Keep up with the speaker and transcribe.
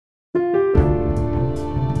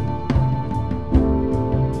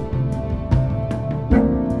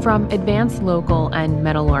From Advanced Local and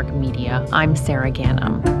Meadowlark Media, I'm Sarah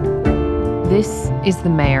Ganem. This is the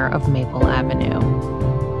mayor of Maple Avenue.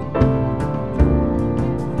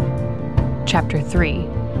 Chapter 3.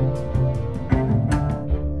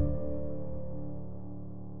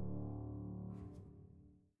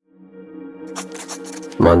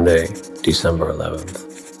 Monday, December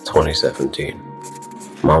 11th, 2017.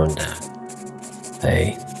 Mom and Dad.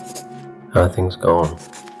 Hey, how are things going?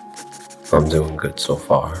 I'm doing good so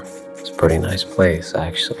far. It's a pretty nice place,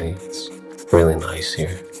 actually. It's really nice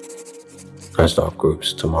here. I start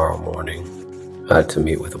groups tomorrow morning. I had to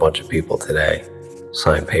meet with a bunch of people today,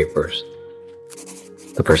 sign papers.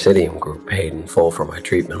 The Presidium group paid in full for my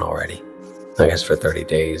treatment already. I guess for 30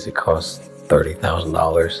 days it cost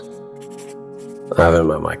 $30,000. I haven't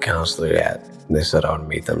met my counselor yet. They said I would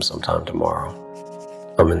meet them sometime tomorrow.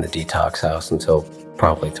 I'm in the detox house until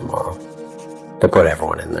probably tomorrow. They put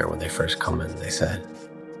everyone in there when they first come in, they said.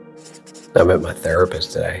 I met my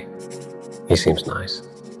therapist today. He seems nice.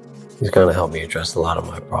 He's going to help me address a lot of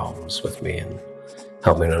my problems with me and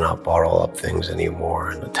help me to not bottle up things anymore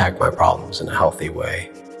and attack my problems in a healthy way.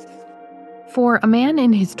 For a man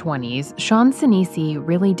in his 20s, Sean Sinisi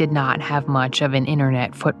really did not have much of an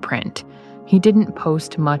internet footprint. He didn't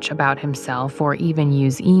post much about himself or even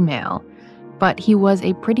use email, but he was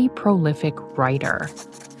a pretty prolific writer.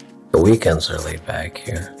 The weekends are laid back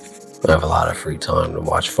here. I have a lot of free time to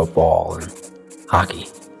watch football and hockey.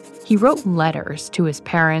 He wrote letters to his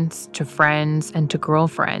parents, to friends, and to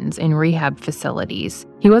girlfriends in rehab facilities.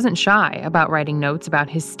 He wasn't shy about writing notes about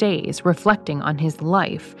his stays, reflecting on his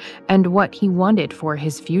life, and what he wanted for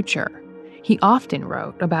his future. He often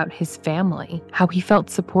wrote about his family, how he felt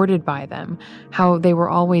supported by them, how they were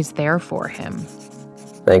always there for him.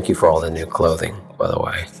 Thank you for all the new clothing, by the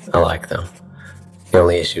way. I like them. The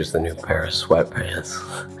only issue is the new pair of sweatpants.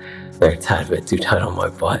 They're a tad bit too tight on my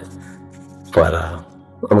butt. But I'm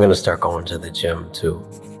going to start going to the gym too.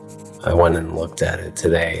 I went and looked at it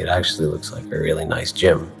today. It actually looks like a really nice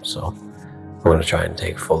gym, so I'm going to try and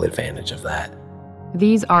take full advantage of that.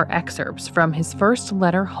 These are excerpts from his first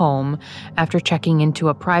letter home after checking into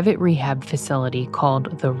a private rehab facility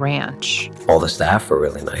called The Ranch. All the staff are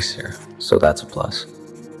really nice here, so that's a plus.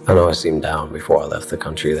 I know I seemed down before I left the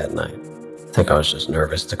country that night. I think I was just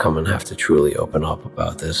nervous to come and have to truly open up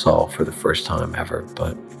about this all for the first time ever,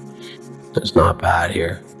 but it's not bad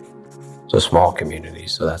here. It's a small community,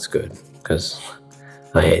 so that's good, because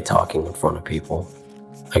I hate talking in front of people.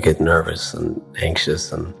 I get nervous and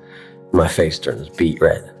anxious, and my face turns beet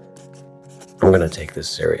red. I'm going to take this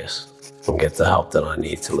serious and get the help that I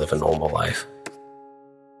need to live a normal life.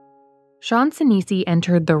 Sean Sinisi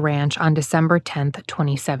entered The Ranch on December 10th,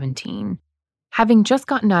 2017. Having just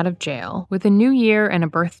gotten out of jail, with a new year and a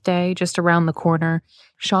birthday just around the corner,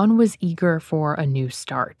 Sean was eager for a new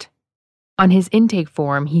start. On his intake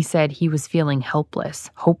form, he said he was feeling helpless,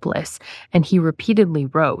 hopeless, and he repeatedly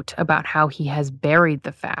wrote about how he has buried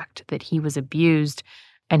the fact that he was abused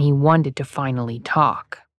and he wanted to finally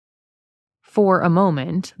talk. For a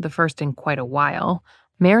moment, the first in quite a while,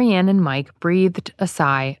 Marianne and Mike breathed a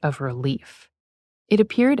sigh of relief. It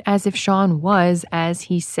appeared as if Sean was, as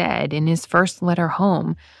he said in his first letter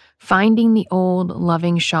home, finding the old,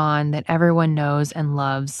 loving Sean that everyone knows and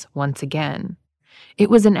loves once again. It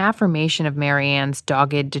was an affirmation of Marianne's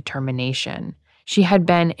dogged determination. She had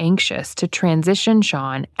been anxious to transition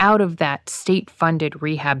Sean out of that state-funded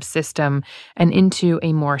rehab system and into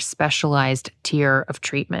a more specialized tier of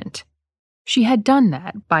treatment. She had done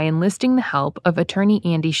that by enlisting the help of attorney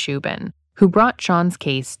Andy Shubin, who brought Sean's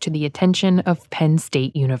case to the attention of Penn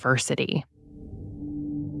State University.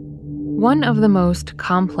 One of the most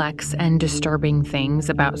complex and disturbing things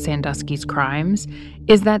about Sandusky's crimes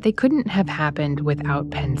is that they couldn't have happened without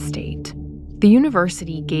Penn State. The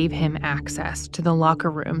university gave him access to the locker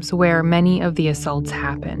rooms where many of the assaults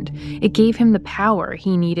happened. It gave him the power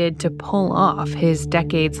he needed to pull off his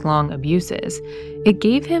decades-long abuses. It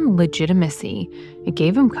gave him legitimacy. It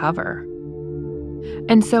gave him cover.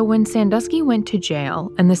 And so when Sandusky went to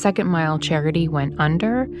jail and the Second Mile charity went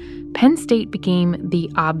under, Penn State became the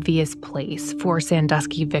obvious place for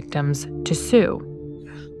Sandusky victims to sue.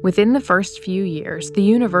 Within the first few years, the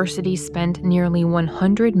university spent nearly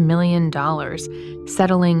 $100 million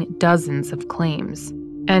settling dozens of claims.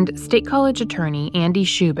 And State College attorney Andy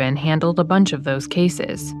Shubin handled a bunch of those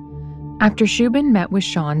cases. After Shubin met with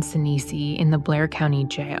Sean Sinisi in the Blair County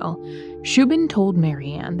Jail, Shubin told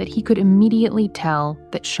Marianne that he could immediately tell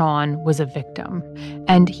that Sean was a victim,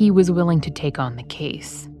 and he was willing to take on the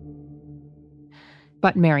case.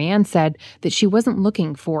 But Marianne said that she wasn't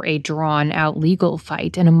looking for a drawn-out legal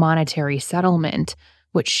fight and a monetary settlement,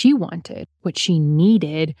 What she wanted, what she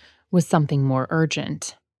needed, was something more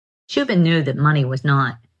urgent. Shubin knew that money was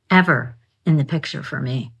not ever in the picture for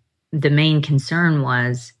me. The main concern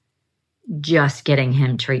was just getting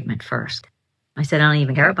him treatment first. I said, I don't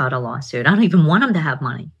even care about a lawsuit. I don't even want him to have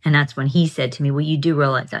money. And that's when he said to me, well, you do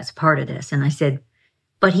realize that's part of this. And I said,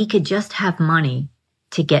 but he could just have money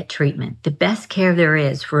to get treatment. The best care there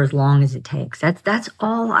is for as long as it takes. That's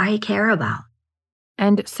all I care about.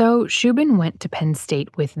 And so Shubin went to Penn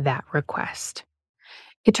State with that request.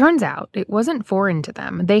 It turns out it wasn't foreign to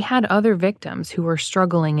them. They had other victims who were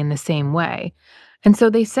struggling in the same way. And so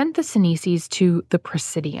they sent the Sinisis to the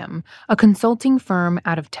Presidium, a consulting firm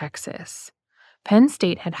out of Texas. Penn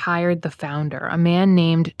State had hired the founder, a man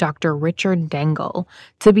named Dr. Richard Dengel,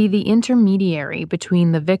 to be the intermediary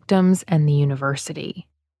between the victims and the university.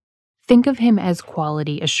 Think of him as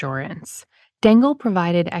quality assurance. Dengel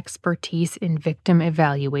provided expertise in victim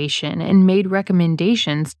evaluation and made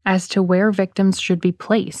recommendations as to where victims should be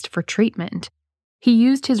placed for treatment. He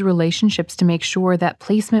used his relationships to make sure that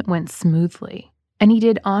placement went smoothly, and he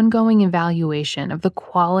did ongoing evaluation of the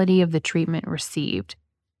quality of the treatment received.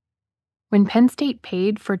 When Penn State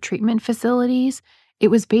paid for treatment facilities, it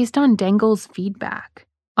was based on Dengel's feedback,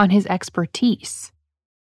 on his expertise.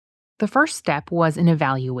 The first step was an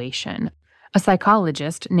evaluation. A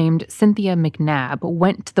psychologist named Cynthia McNabb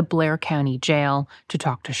went to the Blair County Jail to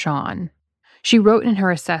talk to Sean. She wrote in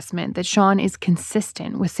her assessment that Sean is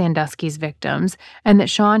consistent with Sandusky's victims and that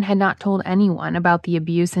Sean had not told anyone about the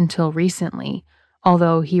abuse until recently,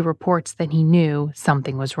 although he reports that he knew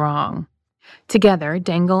something was wrong. Together,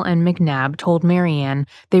 Dengel and McNabb told Marianne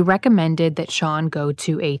they recommended that Sean go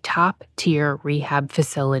to a top-tier rehab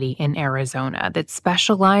facility in Arizona that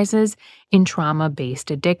specializes in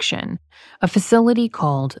trauma-based addiction, a facility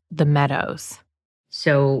called The Meadows.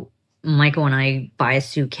 So Michael and I buy a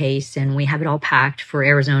suitcase and we have it all packed for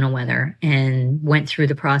Arizona weather and went through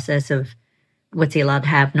the process of what's he allowed to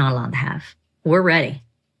have, not allowed to have. We're ready.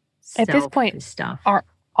 At this point, are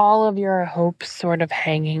all of your hopes sort of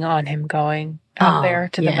hanging on him going out there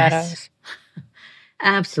to the Meadows?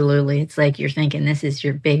 Absolutely. It's like you're thinking this is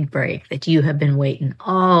your big break, that you have been waiting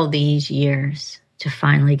all these years to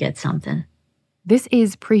finally get something. This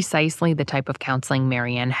is precisely the type of counseling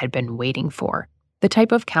Marianne had been waiting for, the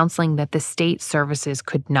type of counseling that the state services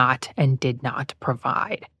could not and did not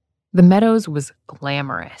provide. The Meadows was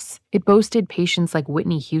glamorous. It boasted patients like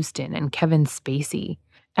Whitney Houston and Kevin Spacey.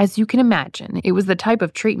 As you can imagine, it was the type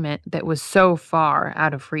of treatment that was so far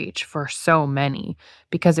out of reach for so many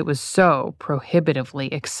because it was so prohibitively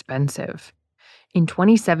expensive. In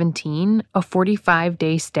 2017, a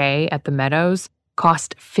 45-day stay at the Meadows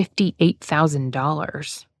cost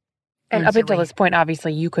 $58,000. And up until this point,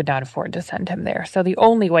 obviously, you could not afford to send him there. So the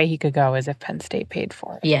only way he could go is if Penn State paid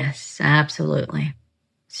for it. Yes, absolutely.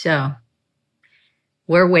 So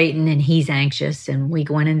we're waiting and he's anxious and we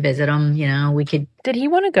go in and visit him. Did he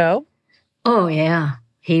want to go? Oh, yeah.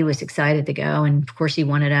 He was excited to go. And of course he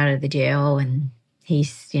wanted out of the jail and he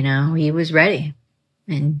was ready.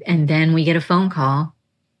 And then we get a phone call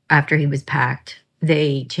after he was packed.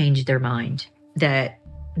 They changed their mind that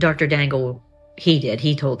Dr. Dengel,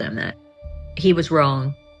 he told them that he was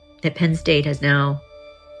wrong, that Penn State has now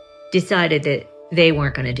decided that they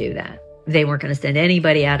weren't going to do that. They weren't going to send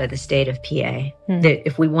anybody out of the state of PA. That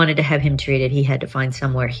if we wanted to have him treated, he had to find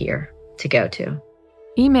somewhere here to go to.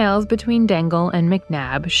 Emails between Dengel and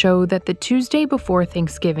McNabb show that the Tuesday before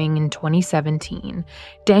Thanksgiving in 2017,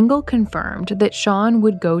 Dengel confirmed that Sean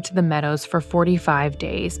would go to the Meadows for 45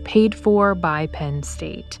 days, paid for by Penn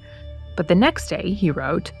State. But the next day, he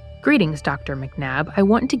wrote, "Greetings, Dr. McNabb. I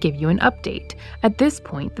want to give you an update. At this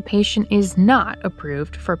point, the patient is not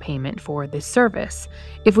approved for payment for this service.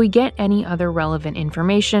 If we get any other relevant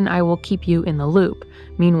information, I will keep you in the loop.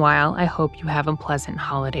 Meanwhile, I hope you have a pleasant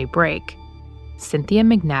holiday break." Cynthia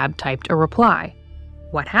McNabb typed a reply.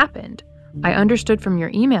 "What happened? I understood from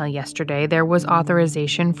your email yesterday there was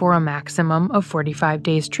authorization for a maximum of 45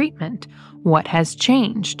 days treatment. What has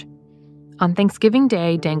changed?" On Thanksgiving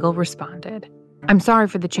Day, Dengel responded, "I'm sorry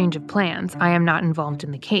for the change of plans. I am not involved in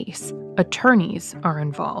the case. Attorneys are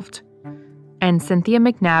involved." And Cynthia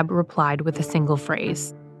McNabb replied with a single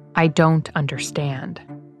phrase, "I don't understand."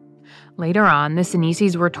 Later on, the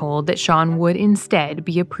Sinisis were told that Sean would instead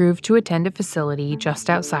be approved to attend a facility just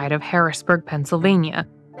outside of Harrisburg, Pennsylvania,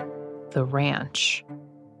 the ranch.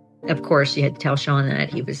 Of course, you had to tell Sean that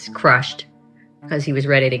he was crushed because he was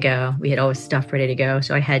ready to go. We had all his stuff ready to go,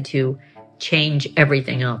 so I had to change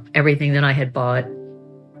everything up, everything that I had bought,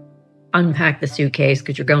 unpack the suitcase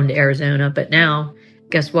because you're going to Arizona. But now,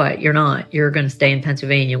 guess what? You're not. You're going to stay in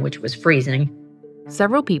Pennsylvania, which was freezing.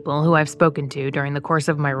 Several people who I've spoken to during the course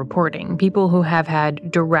of my reporting, people who have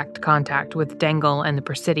had direct contact with Dangle and the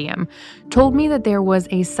Presidium, told me that there was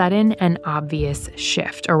a sudden and obvious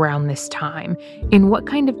shift around this time in what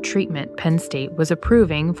kind of treatment Penn State was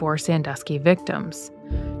approving for Sandusky victims.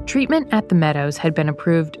 Treatment at the Meadows had been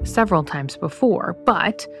approved several times before,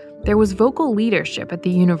 but there was vocal leadership at the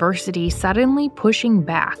university suddenly pushing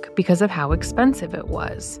back because of how expensive it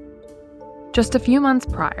was. Just a few months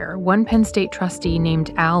prior, one Penn State trustee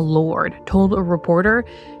named Al Lord told a reporter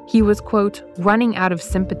he was, quote, running out of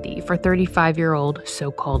sympathy for 35-year-old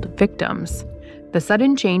so-called victims. The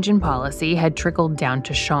sudden change in policy had trickled down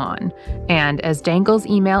to Sean, and as Dangle's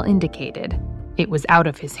email indicated, it was out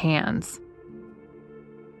of his hands.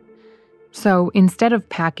 So instead of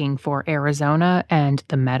packing for Arizona and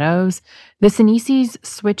the Meadows, the Sinises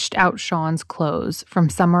switched out Sean's clothes from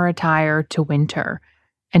summer attire to winter,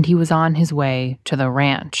 and he was on his way to the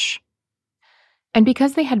ranch. And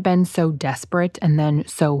because they had been so desperate and then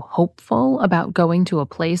so hopeful about going to a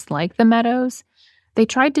place like the Meadows, they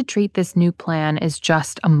tried to treat this new plan as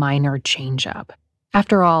just a minor change-up.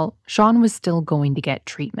 After all, Sean was still going to get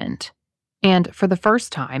treatment. And for the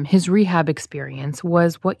first time, his rehab experience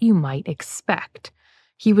was what you might expect.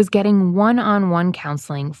 He was getting one-on-one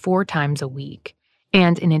counseling 4 times a week,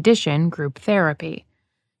 and in addition, group therapy.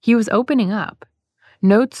 He was opening up.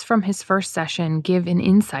 Notes from his first session give an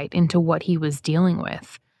insight into what he was dealing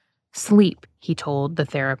with. Sleep, he told the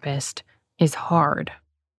therapist, is hard.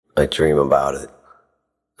 I dream about it.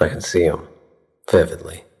 I can see him,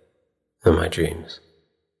 vividly, in my dreams.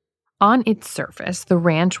 On its surface, the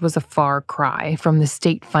ranch was a far cry from the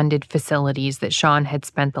state-funded facilities that Sean had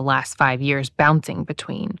spent the last 5 years bouncing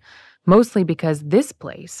between, mostly because this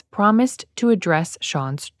place promised to address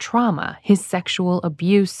Sean's trauma, his sexual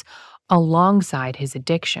abuse, alongside his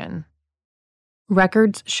addiction.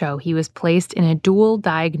 Records show he was placed in a dual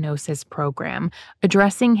diagnosis program,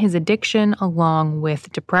 addressing his addiction along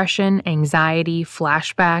with depression, anxiety,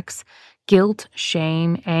 flashbacks, guilt,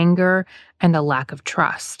 shame, anger, and a lack of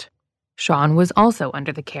trust. Sean was also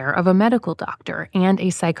under the care of a medical doctor and a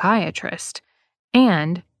psychiatrist,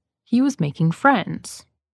 and he was making friends.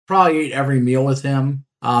 Probably ate every meal with him.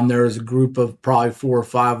 There was a group of probably 4 or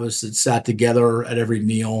 5 of us that sat together at every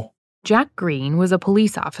meal. Jack Green was a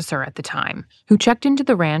police officer at the time who checked into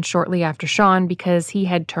the ranch shortly after Sean because he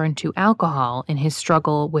had turned to alcohol in his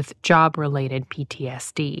struggle with job-related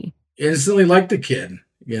PTSD. Instantly liked the kid.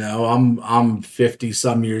 You know, I'm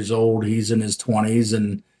 50-some years old. He's in his 20s,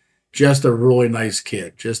 and just a really nice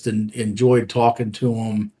kid. Just enjoyed talking to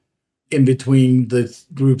him in between the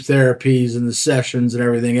group therapies and the sessions and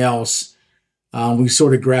everything else. We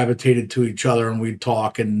sort of gravitated to each other, and we'd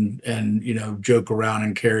talk and joke around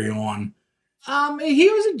and carry on. He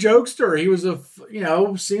was a jokester. He was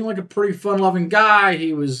seemed like a pretty fun-loving guy.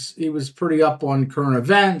 He was pretty up on current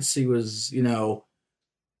events. He was,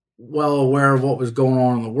 well aware of what was going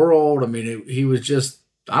on in the world. I mean, he was just,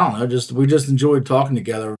 we just enjoyed talking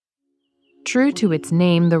together. True to its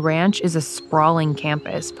name, the ranch is a sprawling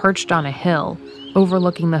campus perched on a hill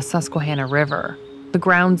overlooking the Susquehanna River. The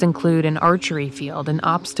grounds include an archery field, an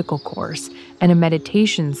obstacle course, and a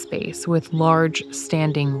meditation space with large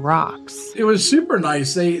standing rocks. It was super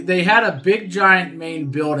nice. They had a big, giant main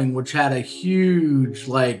building, which had a huge,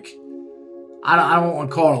 I don't want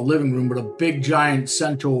to call it a living room, but a big, giant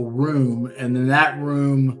central room. And then that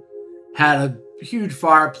room had a huge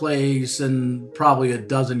fireplace and probably a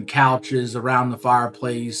dozen couches around the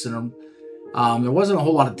fireplace. And there wasn't a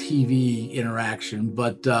whole lot of TV interaction,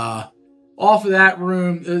 but off of that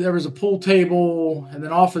room, there was a pool table, and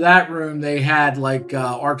then off of that room, they had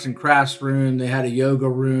arts and crafts room. They had a yoga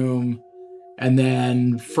room, and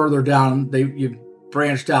then further down, you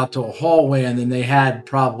branched out to a hallway, and then they had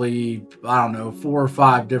probably 4 or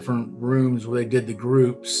 5 different rooms where they did the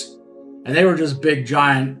groups, and they were just big,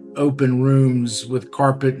 giant, open rooms with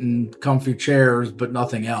carpet and comfy chairs, but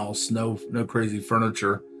nothing else. No crazy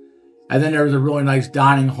furniture. And then there was a really nice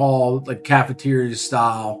dining hall, like cafeteria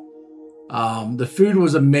style. The food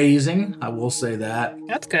was amazing. I will say that.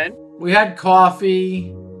 That's good. We had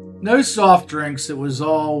coffee, no soft drinks. It was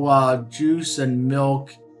all juice and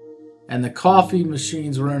milk. And the coffee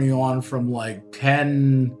machines were only on from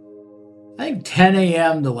 10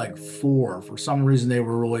 a.m. to 4. For some reason, they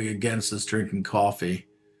were really against us drinking coffee.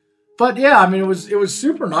 But yeah, I mean, it was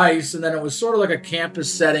super nice. And then it was sort of like a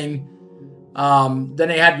campus setting. Then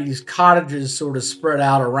they had these cottages sort of spread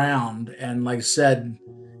out around. And like I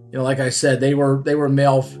said, they were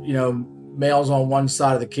males on one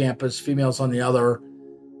side of the campus, females on the other.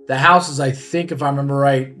 The houses, I think, if I remember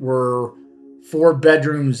right, were 4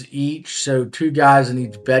 bedrooms each, so 2 guys in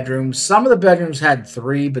each bedroom. Some of the bedrooms had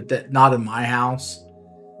 3, but not in my house.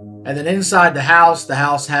 And then inside the house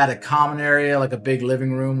had a common area, like a big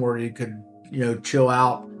living room where you could, chill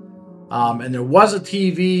out. And there was a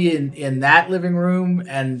TV in that living room.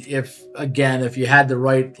 And if you had the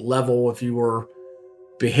right level, if you were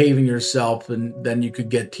behaving yourself, and then you could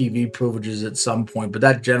get TV privileges at some point. But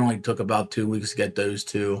that generally took about 2 weeks to get those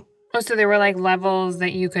 2. Oh, so there were like levels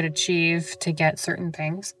that you could achieve to get certain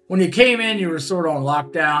things? When you came in, you were sort of on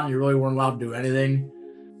lockdown. You really weren't allowed to do anything.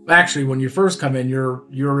 Actually, when you first come in,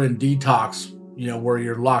 you're in detox, where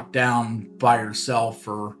you're locked down by yourself.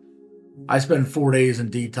 I spent 4 days in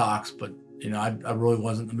detox, but I really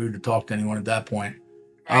wasn't in the mood to talk to anyone at that point.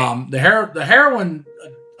 Right. The heroin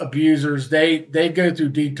abusers, they go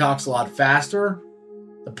through detox a lot faster.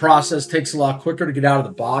 The process takes a lot quicker to get out of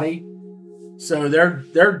the body. So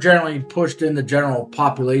they're generally pushed in the general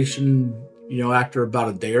population, after about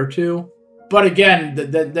a day or 2. But again,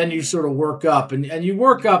 then you sort of work up, and you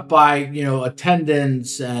work up by,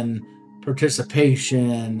 attendance and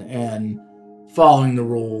participation and following the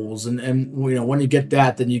rules. And when you get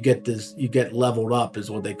that, then you get leveled up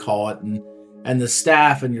is what they call it. And the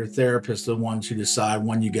staff and your therapist are the ones who decide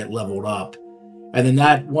when you get leveled up. And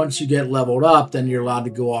then once you get leveled up, then you're allowed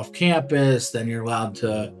to go off campus. Then you're allowed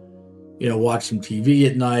to, watch some TV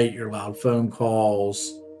at night. You're allowed phone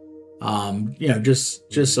calls.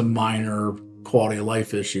 Just some minor quality of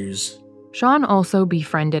life issues. Sean also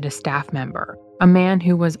befriended a staff member, a man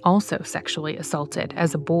who was also sexually assaulted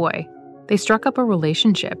as a boy. They struck up a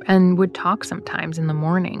relationship and would talk sometimes in the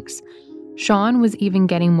mornings. Sean was even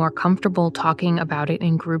getting more comfortable talking about it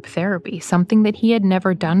in group therapy, something that he had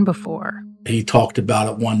never done before. He talked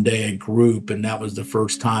about it one day in group, and that was the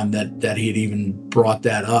first time that he had even brought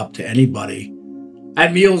that up to anybody.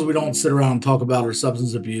 At meals, we don't sit around and talk about our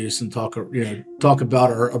substance abuse and talk about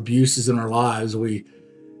our abuses in our lives.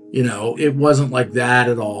 It wasn't like that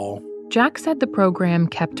at all. Jack said the program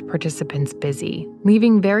kept participants busy,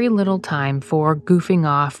 leaving very little time for goofing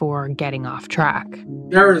off or getting off track.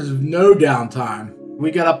 There is no downtime.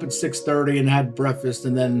 We got up at 6:30 and had breakfast,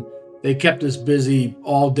 and then they kept us busy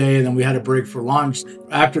all day, and then we had a break for lunch.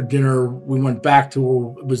 After dinner, we went back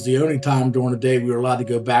to, it was the only time during the day we were allowed to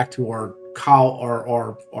go back to our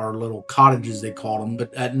little cottages, they called them.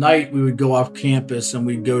 But at night, we would go off campus and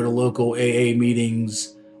we'd go to local AA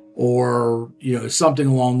meetings or, something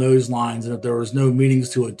along those lines. And if there was no meetings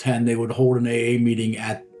to attend, they would hold an AA meeting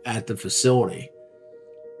at the facility.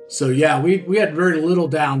 So yeah, we had very little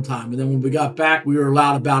downtime. And then when we got back, we were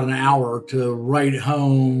allowed about an hour to write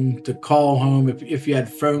home, to call home. If you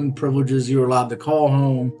had phone privileges, you were allowed to call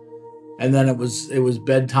home. And then it was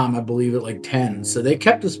bedtime, I believe, at like 10. So they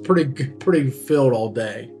kept us pretty filled all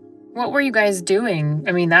day. What were you guys doing?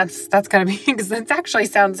 I mean, that's gotta be, because that actually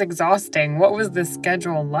sounds exhausting. What was the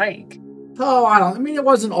schedule like? Oh, it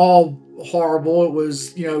wasn't all horrible. It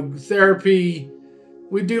was, therapy.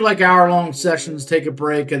 We'd do like hour-long sessions, take a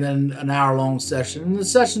break, and then an hour-long session. And the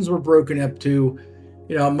sessions were broken up to,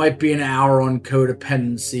 it might be an hour on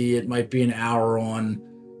codependency. It might be an hour on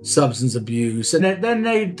substance abuse. And then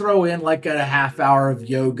they'd throw in like a half hour of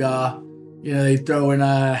yoga. They throw in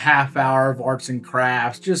a half hour of arts and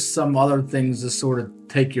crafts, just some other things to sort of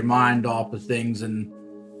take your mind off of things and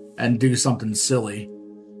do something silly.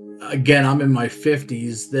 Again, I'm in my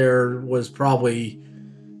 50s. There was probably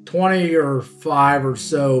 20 or 5 or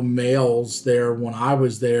so males there when I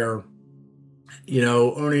was there.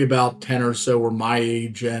 Only about 10 or so were my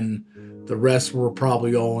age, and the rest were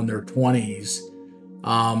probably all in their 20s.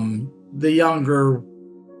 The younger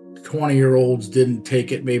 20-year-olds didn't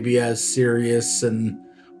take it maybe as serious and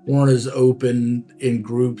weren't as open in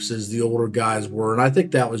groups as the older guys were. And I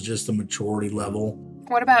think that was just the maturity level.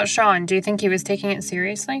 What about Sean? Do you think he was taking it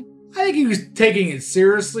seriously? I think he was taking it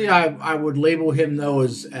seriously. I would label him, though,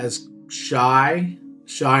 as shy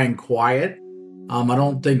and quiet. I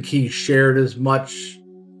don't think he shared as much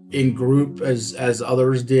in group as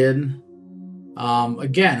others did.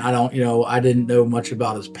 Again, I didn't know much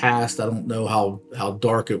about his past. I don't know how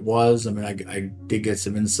dark it was. I mean, I did get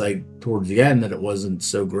some insight towards the end that it wasn't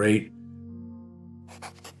so great.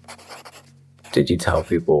 Did you tell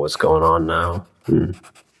people what's going on now?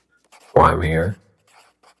 Why I'm here?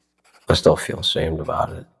 I still feel ashamed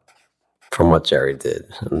about it from what Jerry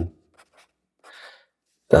did. And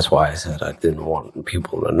that's why I said I didn't want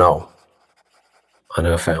people to know. I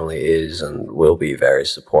know family is and will be very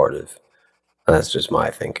supportive. And that's just my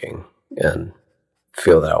thinking. And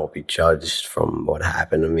feel that I will be judged from what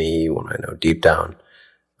happened to me when I know deep down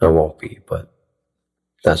I won't be. But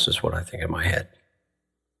that's just what I think in my head.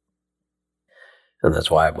 And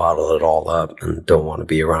that's why I bottle it all up and don't want to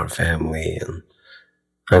be around family. And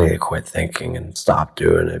I need to quit thinking and stop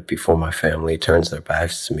doing it before my family turns their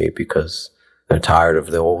backs to me because they're tired of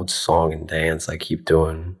the old song and dance I keep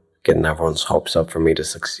doing, getting everyone's hopes up for me to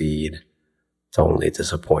succeed, to only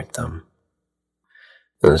disappoint them.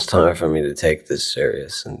 And it's time for me to take this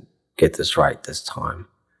serious and get this right this time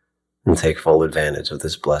and take full advantage of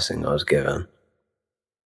this blessing I was given.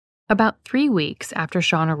 About 3 weeks after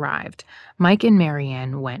Sean arrived, Mike and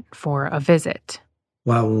Marianne went for a visit.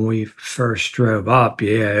 Well, when we first drove up,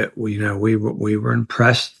 we were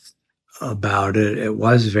impressed about it. It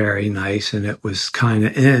was very nice, and it was kind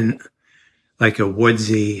of in like a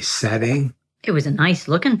woodsy setting. It was a nice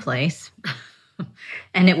looking place.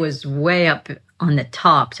 And it was way up on the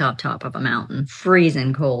top of a mountain,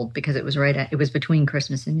 freezing cold because it was between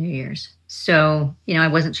Christmas and New Year's. So, I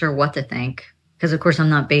wasn't sure what to think because, of course, I'm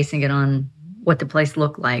not basing it on what the place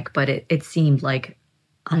looked like, but it seemed like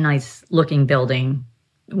a nice looking building.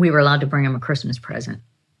 We were allowed to bring him a Christmas present.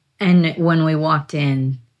 And when we walked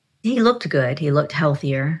in, he looked good. He looked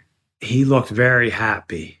healthier. He looked very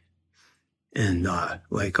happy and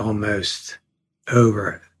like almost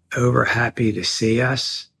over happy to see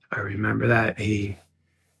us. I remember that. He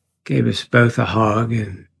gave us both a hug,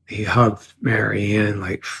 and he hugged Marianne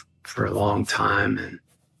like for a long time, and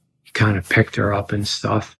he kind of picked her up and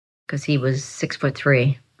stuff. Because he was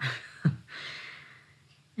 6'3"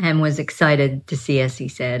 and was excited to see us, he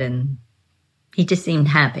said, and he just seemed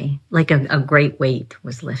happy, like a great weight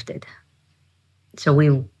was lifted. So we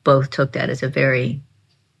both took that as a very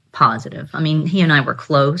positive. I mean, he and I were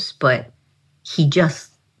close, but he just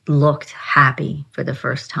looked happy for the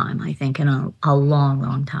first time, I think, in a long,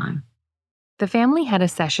 long time. The family had a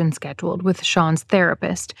session scheduled with Sean's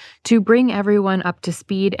therapist to bring everyone up to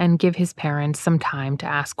speed and give his parents some time to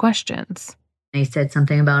ask questions. They said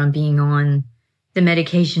something about him being on the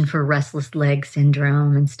medication for restless leg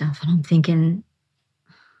syndrome and stuff, and I'm thinking,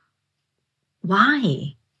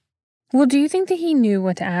 why? Well, do you think that he knew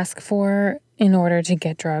what to ask for in order to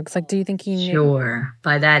get drugs? Like, do you think he knew? Sure.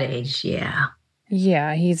 By that age, yeah.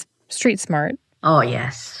 Yeah, he's street smart. Oh,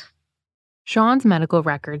 yes. Sean's medical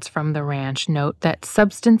records from the ranch note that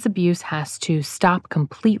substance abuse has to stop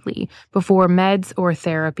completely before meds or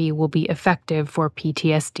therapy will be effective for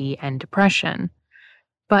PTSD and depression.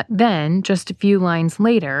 But then, just a few lines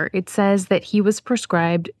later, it says that he was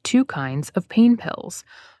prescribed 2 kinds of pain pills.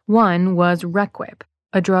 One was Requip,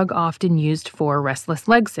 a drug often used for restless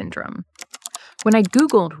leg syndrome. When I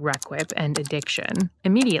Googled Requip and addiction,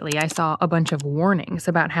 immediately I saw a bunch of warnings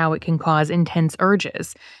about how it can cause intense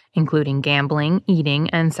urges, including gambling, eating,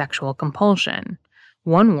 and sexual compulsion.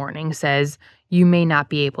 One warning says, you may not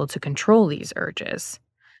be able to control these urges.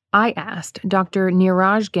 I asked Dr.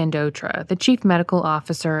 Neeraj Gandotra, the Chief Medical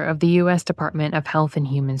Officer of the U.S. Department of Health and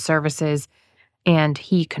Human Services, and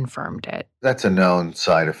he confirmed it. That's a known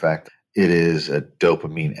side effect. It is a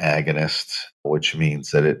dopamine agonist, which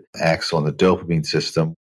means that it acts on the dopamine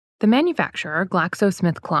system. The manufacturer,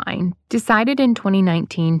 GlaxoSmithKline, decided in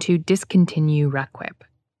 2019 to discontinue Requip,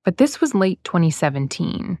 but this was late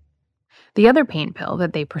 2017. The other pain pill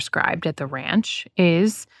that they prescribed at the ranch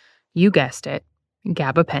is, you guessed it,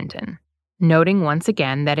 gabapentin, noting once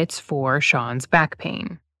again that it's for Sean's back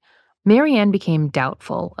pain. Marianne became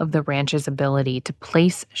doubtful of the ranch's ability to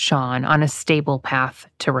place Sean on a stable path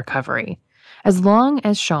to recovery. As long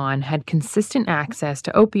as Sean had consistent access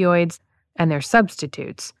to opioids and their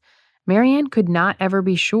substitutes, Marianne could not ever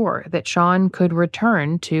be sure that Sean could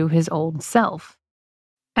return to his old self.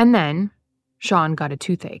 And then, Sean got a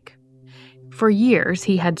toothache. For years,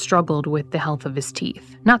 he had struggled with the health of his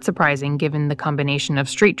teeth. Not surprising given the combination of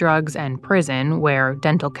street drugs and prison, where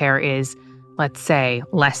dental care is, let's say,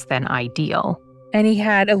 less than ideal. And he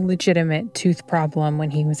had a legitimate tooth problem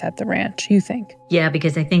when he was at the ranch, you think? Yeah,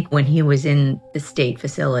 because I think when he was in the state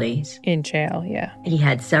facilities. In jail, yeah. He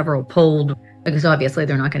had several pulled, because obviously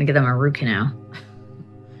they're not going to give him a root canal.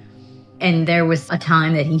 And there was a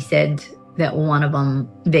time that he said that one of them,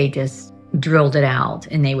 they just drilled it out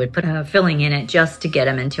and they would put a filling in it just to get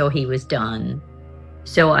him until he was done.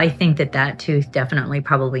 So I think that tooth definitely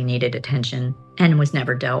probably needed attention and was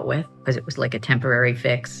never dealt with because it was like a temporary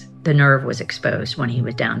fix. The nerve was exposed when he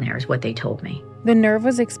was down there is what they told me. The nerve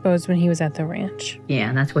was exposed when he was at the ranch? Yeah,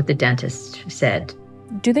 and that's what the dentist said.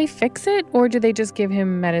 Do they fix it or do they just give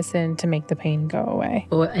him medicine to make the pain go away?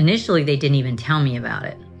 Well, initially they didn't even tell me about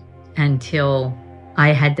it until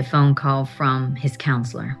I had the phone call from his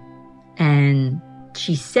counselor. And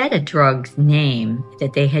she said a drug's name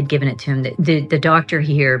that they had given it to him. The doctor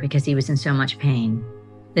here, because he was in so much pain,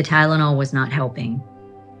 the Tylenol was not helping.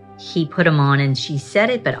 he put them on and she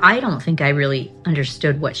said it, but I don't think I really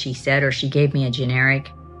understood what she said, or she gave me a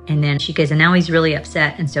generic. And then she goes, and now he's really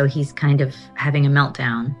upset, and so he's kind of having a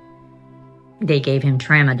meltdown. They gave him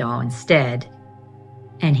tramadol instead,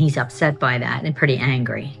 and he's upset by that and pretty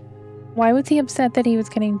angry. Why was he upset that he was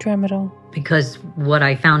getting tramadol? Because what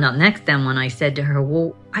I found out next then when I said to her,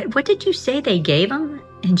 well, what did you say they gave him?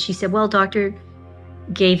 And she said, well, doctor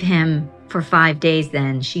gave him for 5 days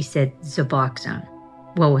then. She said Suboxone.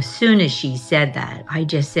 Well, as soon as she said that, I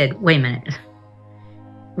just said, wait a minute.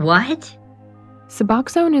 What?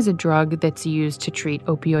 Suboxone is a drug that's used to treat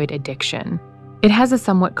opioid addiction. It has a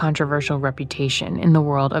somewhat controversial reputation in the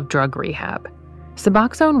world of drug rehab.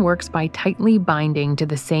 Suboxone works by tightly binding to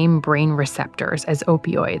the same brain receptors as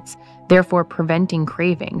opioids, therefore preventing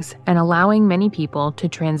cravings and allowing many people to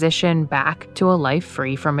transition back to a life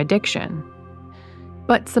free from addiction.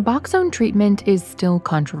 But Suboxone treatment is still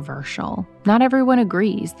controversial. Not everyone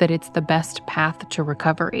agrees that it's the best path to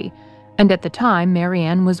recovery. And at the time,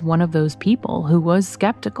 Marianne was one of those people who was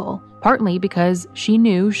skeptical, partly because she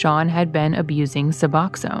knew Sean had been abusing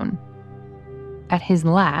Suboxone. At his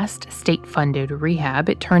last state-funded rehab,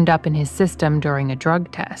 it turned up in his system during a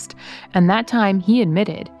drug test, and that time he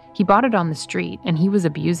admitted he bought it on the street and he was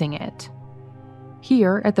abusing it.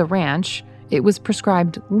 Here at the ranch, it was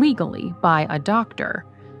prescribed legally by a doctor.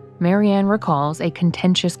 Marianne recalls a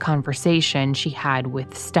contentious conversation she had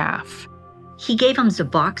with staff. He gave him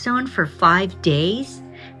Suboxone for 5 days,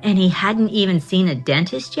 and he hadn't even seen a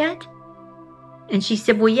dentist yet? And she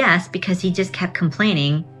said, well, yes, because he just kept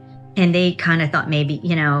complaining. And they kind of thought maybe,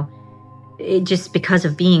 it just because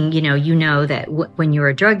of being, that when you're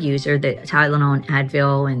a drug user, that Tylenol and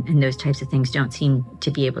Advil and those types of things don't seem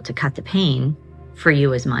to be able to cut the pain for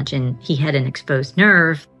you as much. And he had an exposed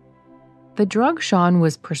nerve. The drug Sean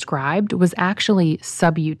was prescribed was actually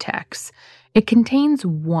Subutex. It contains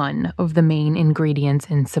one of the main ingredients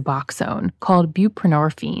in Suboxone, called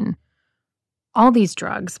buprenorphine. All these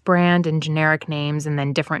drugs, brand and generic names and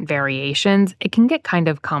then different variations, it can get kind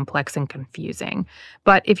of complex and confusing.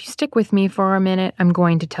 But if you stick with me for a minute, I'm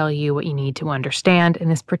going to tell you what you need to understand in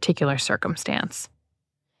this particular circumstance.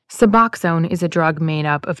 Suboxone is a drug made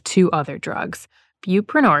up of 2 other drugs.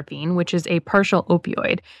 Buprenorphine, which is a partial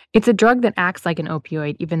opioid. It's a drug that acts like an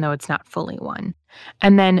opioid even though it's not fully one.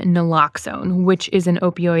 And then naloxone, which is an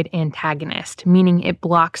opioid antagonist, meaning it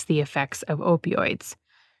blocks the effects of opioids.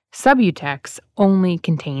 Subutex only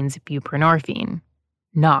contains buprenorphine,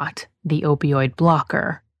 not the opioid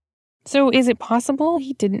blocker. So is it possible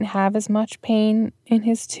he didn't have as much pain in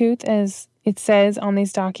his tooth as it says on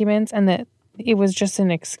these documents and that it was just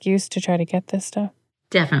an excuse to try to get this stuff?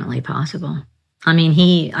 Definitely possible. I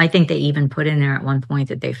mean, I think they even put in there at one point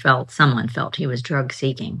that someone felt he was drug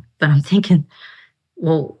seeking. But I'm thinking,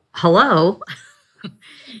 well, hello?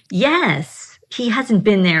 Yes. He hasn't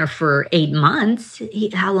been there for 8 months.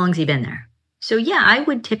 How long's he been there? So yeah, I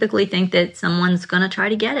would typically think that someone's going to try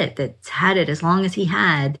to get it, that's had it as long as he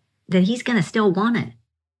had, that he's going to still want it.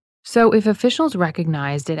 So if officials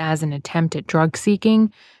recognized it as an attempt at drug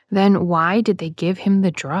seeking, then why did they give him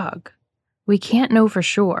the drug? We can't know for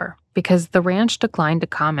sure because the ranch declined to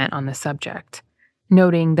comment on the subject,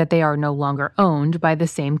 noting that they are no longer owned by the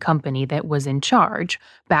same company that was in charge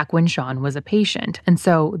back when Sean was a patient, and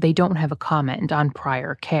so they don't have a comment on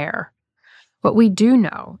prior care. What we do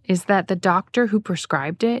know is that the doctor who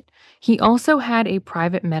prescribed it, he also had a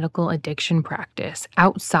private medical addiction practice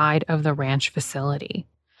outside of the ranch facility.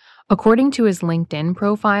 According to his LinkedIn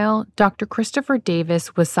profile, Dr. Christopher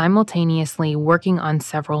Davis was simultaneously working on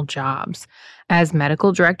several jobs as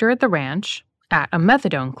medical director at the ranch, at a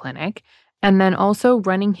methadone clinic, and then also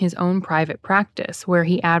running his own private practice where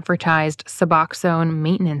he advertised Suboxone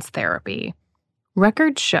maintenance therapy.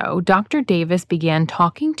 Records show Dr. Davis began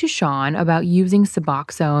talking to Sean about using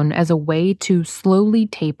Suboxone as a way to slowly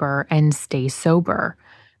taper and stay sober.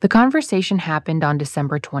 The conversation happened on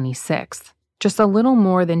December 26th, just a little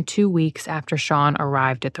more than 2 weeks after Sean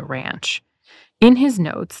arrived at the ranch. In his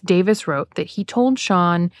notes, Davis wrote that he told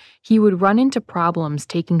Sean he would run into problems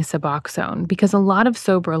taking Suboxone because a lot of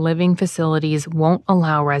sober living facilities won't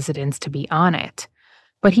allow residents to be on it.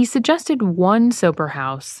 But he suggested one sober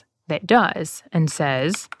house that does and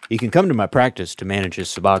says, "He can come to my practice to manage his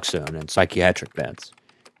Suboxone and psychiatric meds.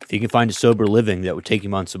 If he can find a sober living that would take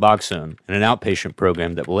him on Suboxone and an outpatient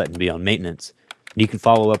program that will let him be on maintenance, and he can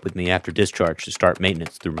follow up with me after discharge to start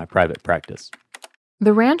maintenance through my private practice."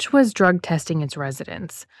 The ranch was drug testing its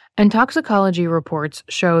residents, and toxicology reports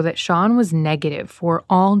show that Sean was negative for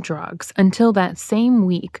all drugs until that same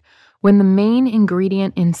week when the main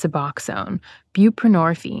ingredient in Suboxone,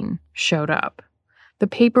 buprenorphine, showed up. The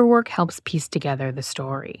paperwork helps piece together the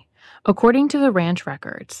story. According to the ranch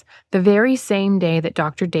records, the very same day that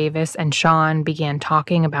Dr. Davis and Sean began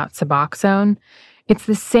talking about Suboxone, it's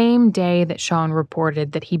the same day that Sean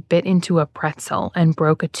reported that he bit into a pretzel and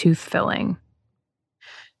broke a tooth filling.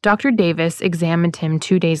 Dr. Davis examined him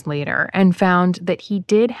 2 days later and found that he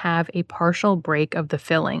did have a partial break of the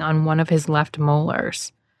filling on one of his left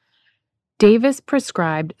molars. Davis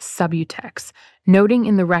prescribed Subutex, noting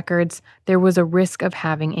in the records there was a risk of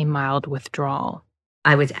having a mild withdrawal.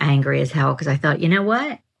 I was angry as hell because I thought, you know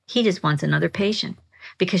what? He just wants another patient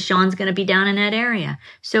because Sean's going to be down in that area.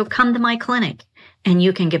 So come to my clinic and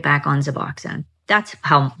you can get back on Suboxone. That's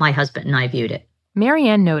how my husband and I viewed it.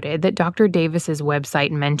 Marianne noted that Dr. Davis's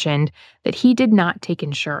website mentioned that he did not take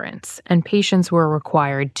insurance and patients were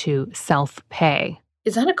required to self-pay.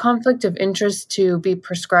 Is that a conflict of interest to be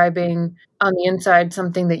prescribing on the inside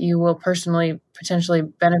something that you will personally potentially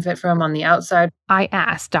benefit from on the outside? I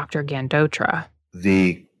asked Dr. Gandotra.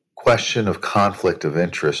 The question of conflict of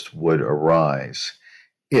interest would arise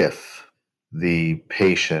if the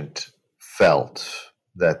patient felt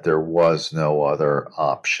that there was no other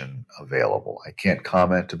option available. I can't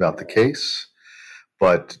comment about the case,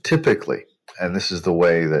 but typically, and this is the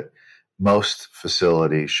way that most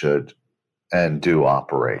facilities should and do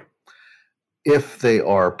operate, if they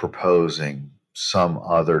are proposing some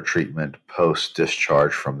other treatment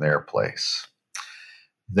post-discharge from their place,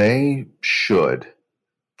 they should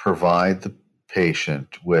provide the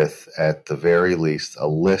patient with, at the very least, a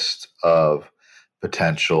list of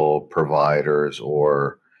potential providers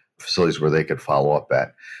or facilities where they could follow up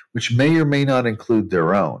at, which may or may not include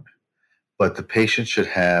their own. But the patient should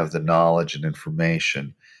have the knowledge and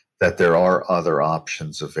information that there are other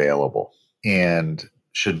options available and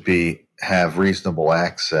should have reasonable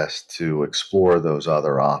access to explore those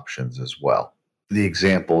other options as well. The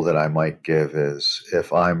example that I might give is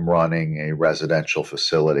if I'm running a residential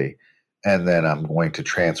facility and then I'm going to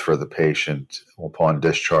transfer the patient upon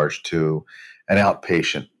discharge to an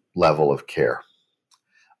outpatient level of care.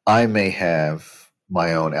 I may have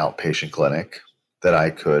my own outpatient clinic that I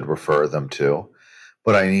could refer them to,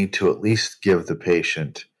 but I need to at least give the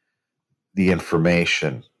patient the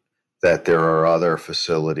information that there are other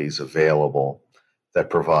facilities available that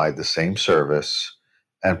provide the same service,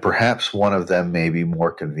 and perhaps one of them may be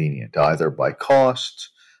more convenient, either by cost,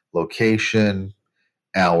 location,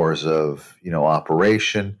 hours of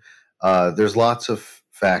operation. There's lots of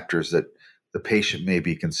factors that the patient may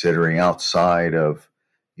be considering outside of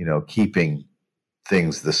keeping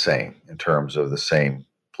things the same in terms of the same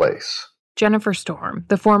place. Jennifer Storm,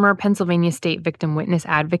 the former Pennsylvania State Victim Witness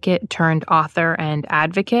Advocate turned author and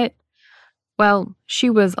advocate, well, she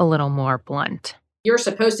was a little more blunt. You're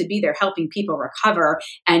supposed to be there helping people recover,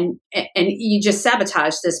 and you just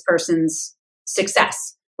sabotage this person's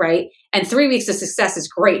success, right? And 3 weeks of success is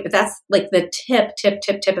great, but that's like the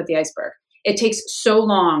tip of the iceberg. It takes so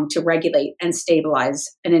long to regulate and stabilize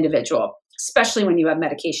an individual, especially when you have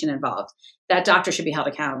medication involved. That doctor should be held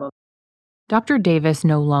accountable. Dr. Davis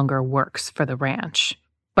no longer works for the ranch,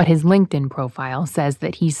 but his LinkedIn profile says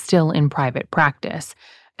that he's still in private practice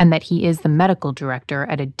and that he is the medical director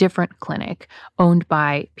at a different clinic owned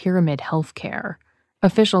by Pyramid Healthcare.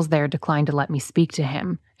 Officials there declined to let me speak to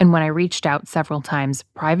him, and when I reached out several times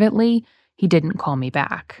privately, he didn't call me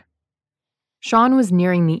back. Sean was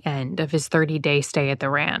nearing the end of his 30-day stay at the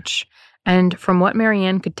ranch, and from what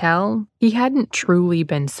Marianne could tell, he hadn't truly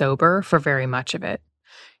been sober for very much of it.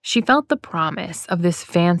 She felt the promise of this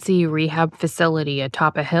fancy rehab facility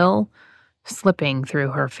atop a hill slipping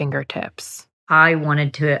through her fingertips. I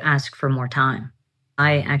wanted to ask for more time.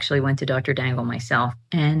 I actually went to Dr. Dangle myself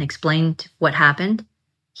and explained what happened.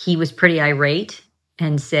 He was pretty irate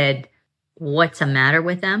and said, "What's the matter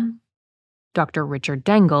with them?" Dr. Richard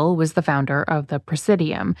Dangle was the founder of the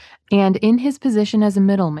Presidium, and in his position as a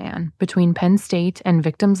middleman between Penn State and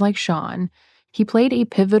victims like Sean, he played a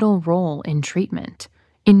pivotal role in treatment.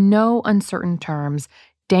 In no uncertain terms,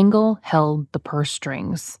 Dangle held the purse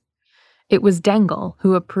strings. It was Dangle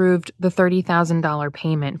who approved the $30,000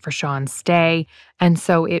 payment for Sean's stay, and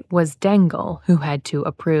so it was Dangle who had to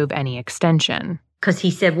approve any extension. Because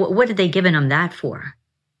he said, what are they giving him that for?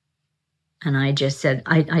 And I just said,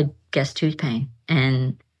 I guess tooth pain.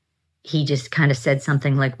 And he just kind of said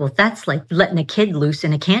something like, well, that's like letting a kid loose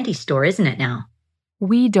in a candy store, isn't it now?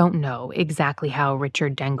 We don't know exactly how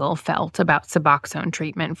Richard Dangle felt about Suboxone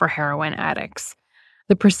treatment for heroin addicts.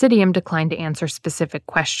 The Presidium declined to answer specific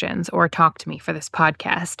questions or talk to me for this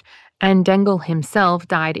podcast, and Dangle himself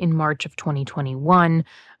died in March of 2021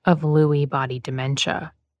 of Lewy body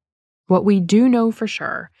dementia. What we do know for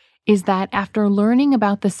sure is that after learning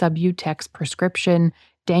about the Subutex prescription,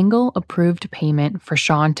 Dangle approved payment for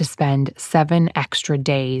Sean to spend 7 extra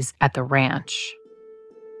days at the ranch.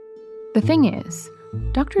 The thing is,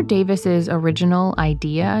 Dr. Davis's original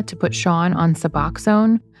idea to put Sean on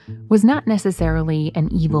Suboxone was not necessarily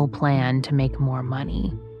an evil plan to make more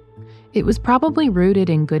money. It was probably rooted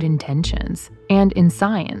in good intentions, and in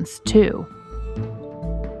science, too.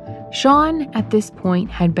 Sean, at this point,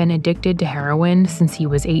 had been addicted to heroin since he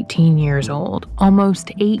was 18 years old,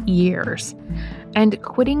 almost 8 years. And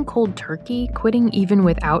quitting cold turkey, quitting even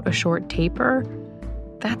without a short taper,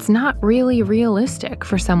 that's not really realistic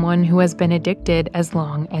for someone who has been addicted as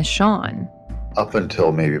long as Sean. Up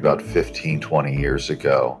until maybe about 15, 20 years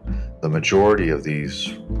ago, the majority of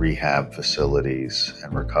these rehab facilities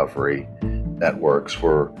and recovery networks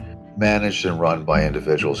were managed and run by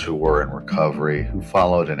individuals who were in recovery, who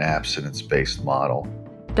followed an abstinence-based model.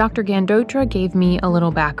 Dr. Gandotra gave me a little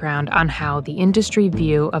background on how the industry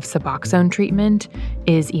view of Suboxone treatment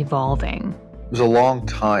is evolving. It was a long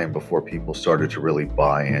time before people started to really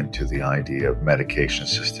buy into the idea of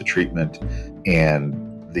medication-assisted treatment and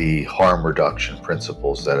the harm reduction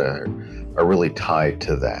principles that are really tied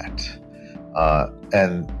to that.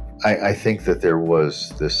 And I think that there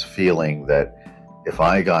was this feeling that if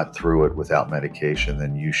I got through it without medication,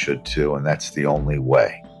 then you should too, and that's the only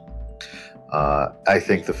way. I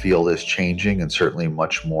think the field is changing and certainly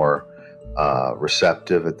much more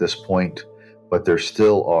receptive at this point, but there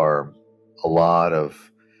still are a lot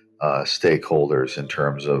of stakeholders in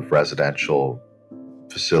terms of residential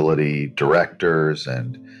facility directors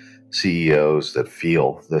and CEOs that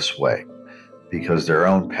feel this way because their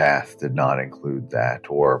own path did not include that,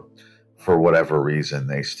 or for whatever reason,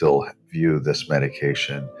 they still view this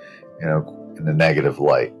medication, in a negative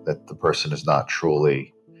light, that the person is not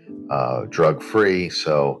truly drug-free,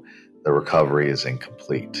 so the recovery is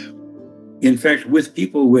incomplete. In fact, with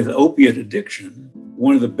people with opiate addiction,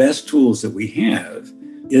 one of the best tools that we have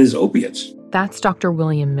is opiates. That's Dr.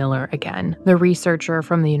 William Miller again, the researcher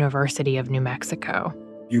from the University of New Mexico.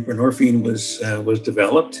 Buprenorphine was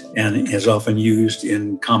developed and is often used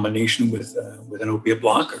in combination with an opiate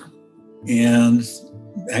blocker. And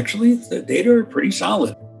actually, the data are pretty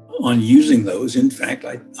solid on using those. In fact,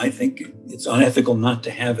 I think it's unethical not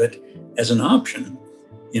to have it as an option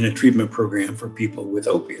in a treatment program for people with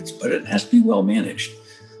opiates, but it has to be well managed,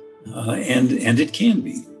 and it can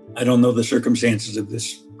be. I don't know the circumstances of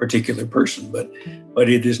this particular person, but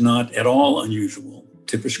it is not at all unusual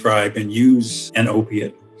to prescribe and use an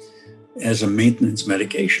opiate as a maintenance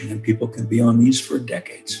medication, and people can be on these for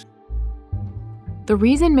decades. The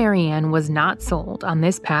reason Marianne was not sold on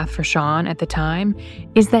this path for Sean at the time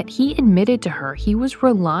is that he admitted to her he was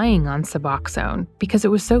relying on Suboxone because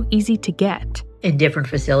it was so easy to get. In different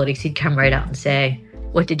facilities, he'd come right out and say,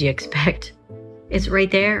 "What did you expect? It's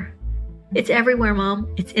right there. It's everywhere, Mom.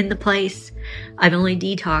 It's in the place. I've only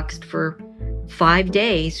detoxed for 5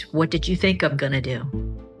 days. What did you think I'm gonna do?"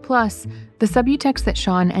 Plus, the Subutex that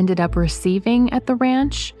Sean ended up receiving at the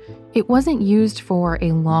ranch, it wasn't used for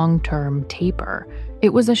a long-term taper.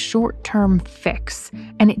 It was a short-term fix,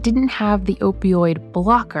 and it didn't have the opioid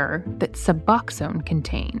blocker that Suboxone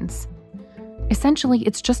contains. Essentially,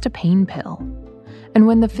 it's just a pain pill. And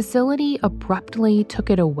when the facility abruptly took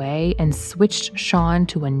it away and switched Sean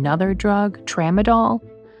to another drug, Tramadol,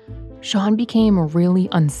 Sean became really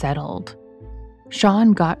unsettled.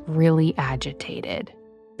 Sean got really agitated.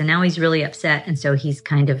 And now he's really upset, and so he's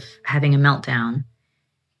kind of having a meltdown.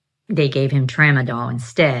 They gave him Tramadol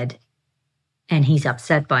instead, and he's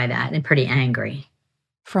upset by that and pretty angry.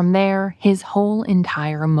 From there, his whole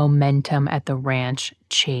entire momentum at the ranch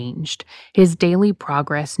changed. His daily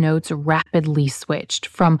progress notes rapidly switched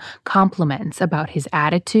from compliments about his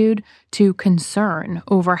attitude to concern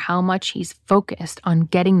over how much he's focused on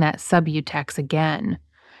getting that Subutex again.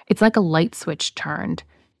 It's like a light switch turned.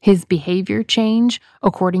 His behavior change,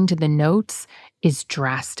 according to the notes, is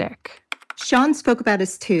drastic. Sean spoke about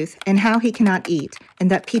his tooth and how he cannot eat, and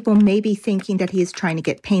that people may be thinking that he is trying to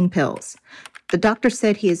get pain pills. The doctor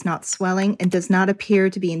said he is not swelling and does not appear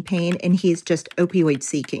to be in pain, and he is just opioid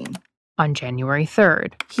seeking. On January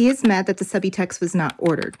 3rd. He is mad that the Subutex was not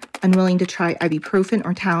ordered, unwilling to try ibuprofen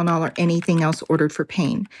or Tylenol or anything else ordered for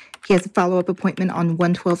pain. He has a follow-up appointment on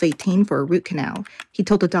 1/12/18 for a root canal. He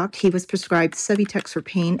told the doc he was prescribed Subutex for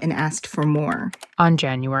pain and asked for more. On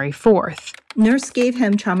January 4th. Nurse gave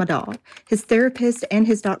him Tramadol. His therapist and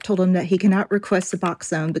his doc told him that he cannot request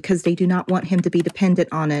Suboxone because they do not want him to be dependent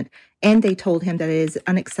on it, and they told him that it is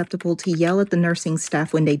unacceptable to yell at the nursing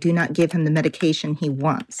staff when they do not give him the medication he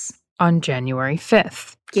wants. On January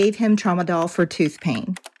 5th. Gave him Tramadol for tooth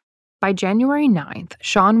pain. By January 9th,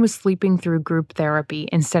 Sean was sleeping through group therapy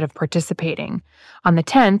instead of participating. On the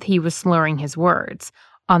 10th, he was slurring his words.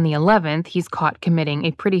 On the 11th, he's caught committing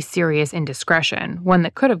a pretty serious indiscretion, one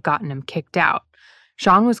that could have gotten him kicked out.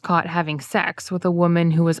 Sean was caught having sex with a woman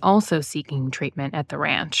who was also seeking treatment at the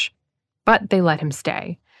ranch. But they let him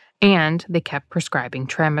stay, and they kept prescribing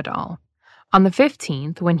tramadol. On the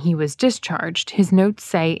 15th, when he was discharged, his notes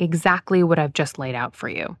say exactly what I've just laid out for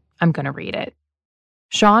you. I'm going to read it.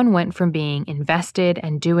 Sean went from being invested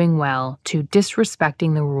and doing well to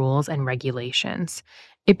disrespecting the rules and regulations.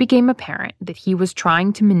 It became apparent that he was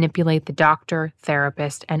trying to manipulate the doctor,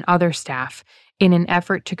 therapist, and other staff in an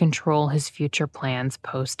effort to control his future plans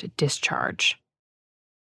post-discharge.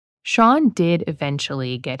 Sean did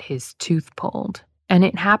eventually get his tooth pulled, and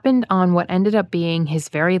it happened on what ended up being his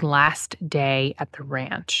very last day at the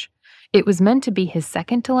ranch. It was meant to be his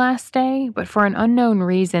second to last day, but for an unknown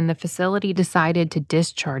reason, the facility decided to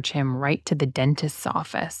discharge him right to the dentist's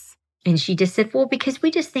office. And she just said, well, because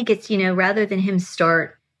we just think it's, rather than him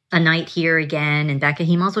start a night here again and back,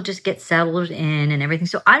 he might as well just get settled in and everything.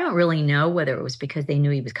 So I don't really know whether it was because they knew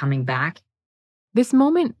he was coming back. This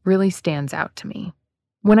moment really stands out to me.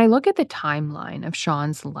 When I look at the timeline of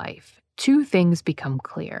Sean's life, two things become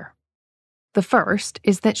clear. The first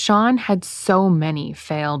is that Sean had so many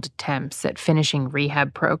failed attempts at finishing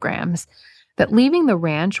rehab programs that leaving the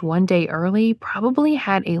ranch one day early probably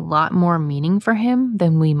had a lot more meaning for him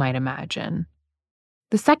than we might imagine.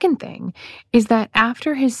 The second thing is that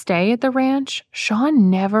after his stay at the ranch, Sean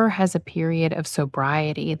never has a period of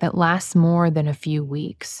sobriety that lasts more than a few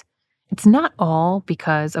weeks. It's not all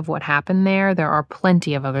because of what happened there. There are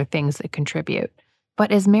plenty of other things that contribute.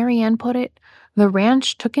 But as Marianne put it, the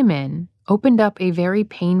ranch took him in, opened up a very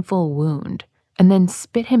painful wound, and then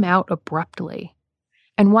spit him out abruptly.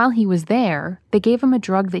 And while he was there, they gave him a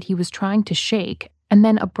drug that he was trying to shake and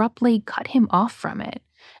then abruptly cut him off from it.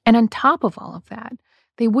 And on top of all of that,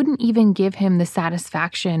 they wouldn't even give him the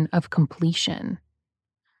satisfaction of completion.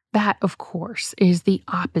 That, of course, is the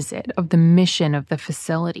opposite of the mission of the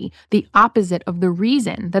facility, the opposite of the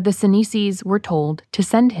reason that the Sinises were told to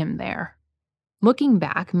send him there. Looking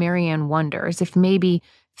back, Marianne wonders if maybe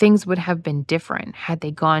things would have been different had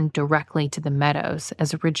they gone directly to the Meadows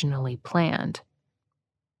as originally planned.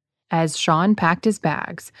 As Sean packed his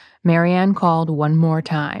bags, Marianne called one more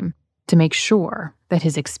time to make sure that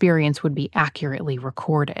his experience would be accurately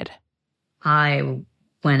recorded. I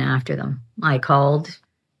went after them. I called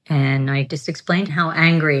and I just explained how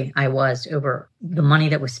angry I was over the money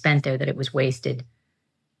that was spent there, that it was wasted,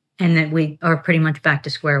 and that we are pretty much back to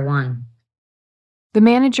square one. The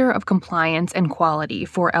manager of compliance and quality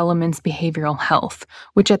for Elements Behavioral Health,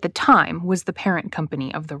 which at the time was the parent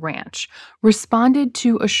company of the ranch, responded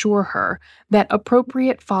to assure her that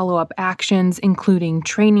appropriate follow-up actions, including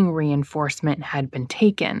training reinforcement, had been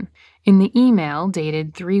taken. In the email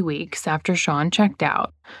dated 3 weeks after Sean checked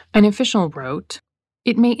out, an official wrote,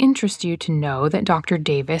 "It may interest you to know that Dr.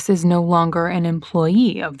 Davis is no longer an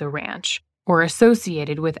employee of the ranch or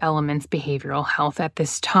associated with Elements Behavioral Health at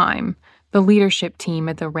this time. The leadership team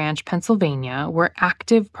at the ranch, Pennsylvania, were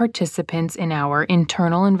active participants in our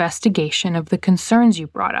internal investigation of the concerns you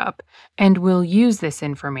brought up, and will use this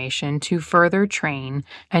information to further train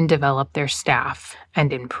and develop their staff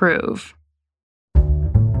and improve."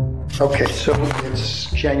 Okay, so it's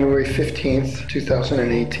January 15th,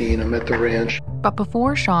 2018. I'm at the ranch. But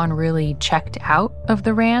before Sean really checked out of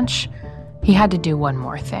the ranch, he had to do one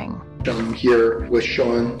more thing. I'm here with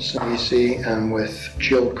Sean Sinisi and with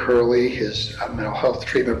Jill Curley, his mental health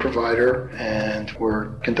treatment provider, and we're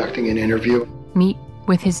conducting an interview. Meet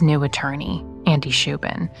with his new attorney, Andy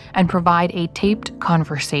Shubin, and provide a taped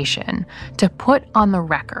conversation to put on the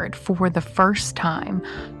record for the first time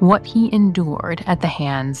what he endured at the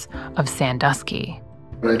hands of Sandusky.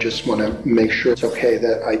 I just want to make sure it's okay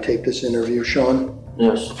that I tape this interview, Sean?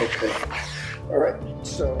 Yes. Okay. All right.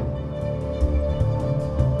 So...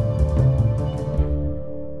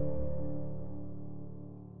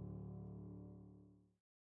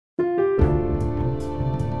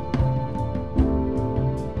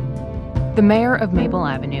 The Mayor of Maple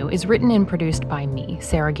Avenue is written and produced by me,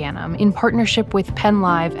 Sarah Ganem, in partnership with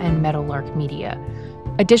PennLive and Meadowlark Media.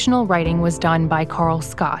 Additional writing was done by Carl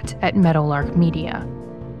Scott at Meadowlark Media.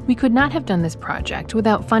 We could not have done this project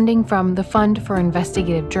without funding from the Fund for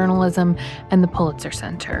Investigative Journalism and the Pulitzer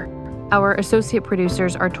Center. Our associate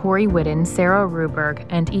producers are Tori Whitten, Sarah Ruberg,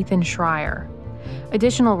 and Ethan Schreier.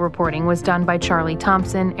 Additional reporting was done by Charlie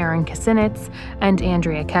Thompson, Aaron Kasinitz, and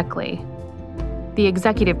Andrea Keckley. The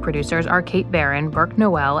executive producers are Kate Barron, Burke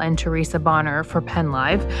Noel, and Teresa Bonner for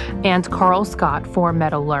PennLive, and Carl Scott for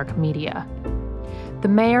Meadowlark Media. The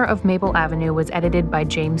Mayor of Maple Avenue was edited by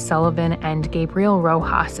James Sullivan and Gabriel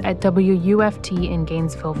Rojas at WUFT in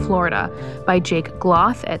Gainesville, Florida, by Jake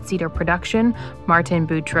Gloth at Cedar Production, Martin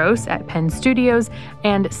Boutros at Penn Studios,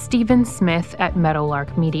 and Stephen Smith at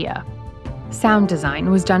Meadowlark Media. Sound design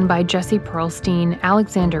was done by Jesse Pearlstein,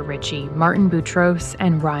 Alexander Ritchie, Martin Boutros,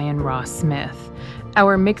 and Ryan Ross Smith.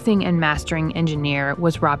 Our mixing and mastering engineer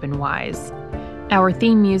was Robin Wise. Our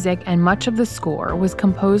theme music and much of the score was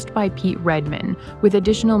composed by Pete Redman, with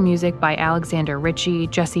additional music by Alexander Ritchie,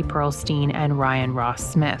 Jesse Pearlstein, and Ryan Ross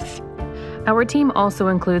Smith. Our team also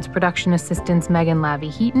includes production assistants Megan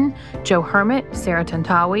Lavie-Heaton, Joe Hermit, Sarah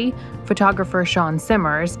Tantawi, photographer Sean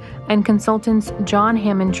Simmers, and consultants John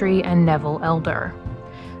Hammondtree and Neville Elder.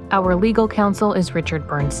 Our legal counsel is Richard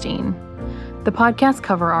Bernstein. The podcast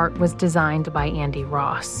cover art was designed by Andy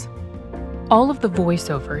Ross. All of the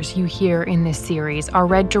voiceovers you hear in this series are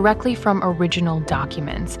read directly from original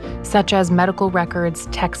documents, such as medical records,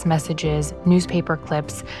 text messages, newspaper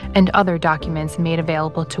clips, and other documents made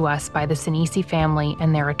available to us by the Sinisi family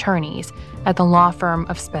and their attorneys at the law firm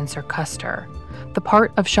of Spencer Custer. The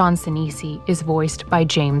part of Sean Sinisi is voiced by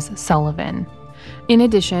James Sullivan. In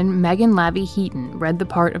addition, Megan Lavie-Heaton read the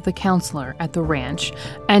part of the counselor at the ranch,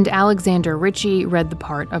 and Alexander Ritchie read the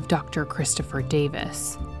part of Dr. Christopher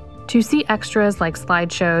Davis. To see extras like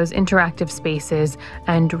slideshows, interactive spaces,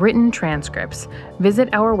 and written transcripts, visit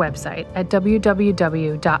our website at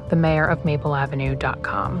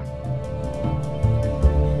www.themayorofmapleavenue.com.